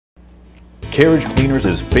Carriage Cleaners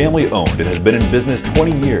is family owned and has been in business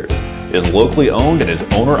 20 years, is locally owned and is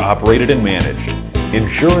owner operated and managed.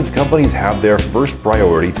 Insurance companies have their first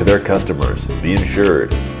priority to their customers, the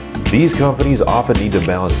insured. These companies often need to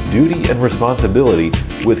balance duty and responsibility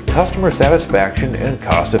with customer satisfaction and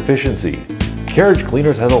cost efficiency. Carriage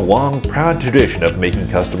Cleaners has a long, proud tradition of making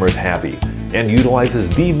customers happy and utilizes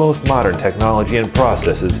the most modern technology and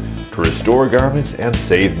processes to restore garments and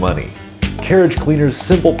save money. Carriage Cleaner's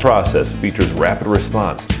simple process features rapid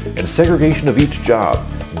response and segregation of each job,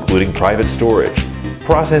 including private storage,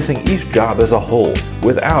 processing each job as a whole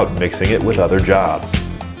without mixing it with other jobs.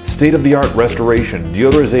 State-of-the-art restoration,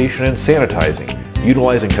 deodorization, and sanitizing,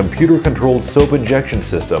 utilizing computer-controlled soap injection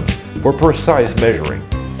systems for precise measuring,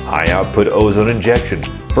 high-output ozone injection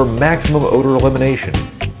for maximum odor elimination,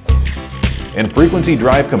 and frequency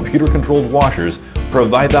drive computer-controlled washers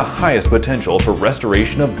provide the highest potential for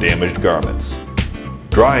restoration of damaged garments.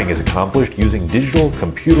 Drying is accomplished using digital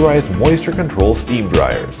computerized moisture control steam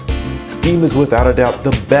dryers. Steam is without a doubt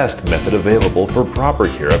the best method available for proper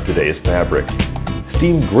care of today's fabrics.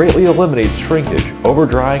 Steam greatly eliminates shrinkage,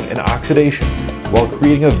 overdrying, and oxidation while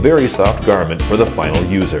creating a very soft garment for the final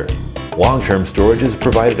user. Long-term storage is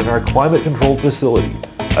provided in our climate-controlled facility,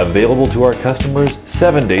 available to our customers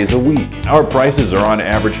 7 days a week. Our prices are on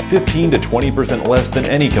average 15 to 20% less than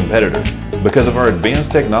any competitor because of our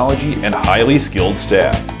advanced technology and highly skilled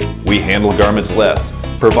staff. We handle garments less,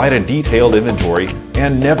 provide a detailed inventory,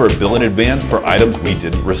 and never bill in advance for items we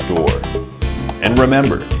didn't restore. And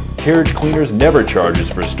remember, Carriage Cleaners never charges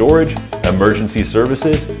for storage, emergency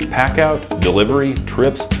services, pack-out, delivery,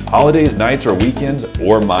 trips, holidays, nights or weekends,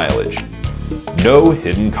 or mileage. No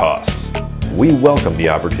hidden costs. We welcome the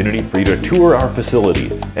opportunity for you to tour our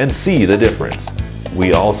facility and see the difference.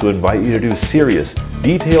 We also invite you to do serious,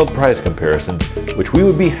 detailed price comparisons, which we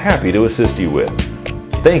would be happy to assist you with.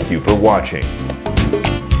 Thank you for watching.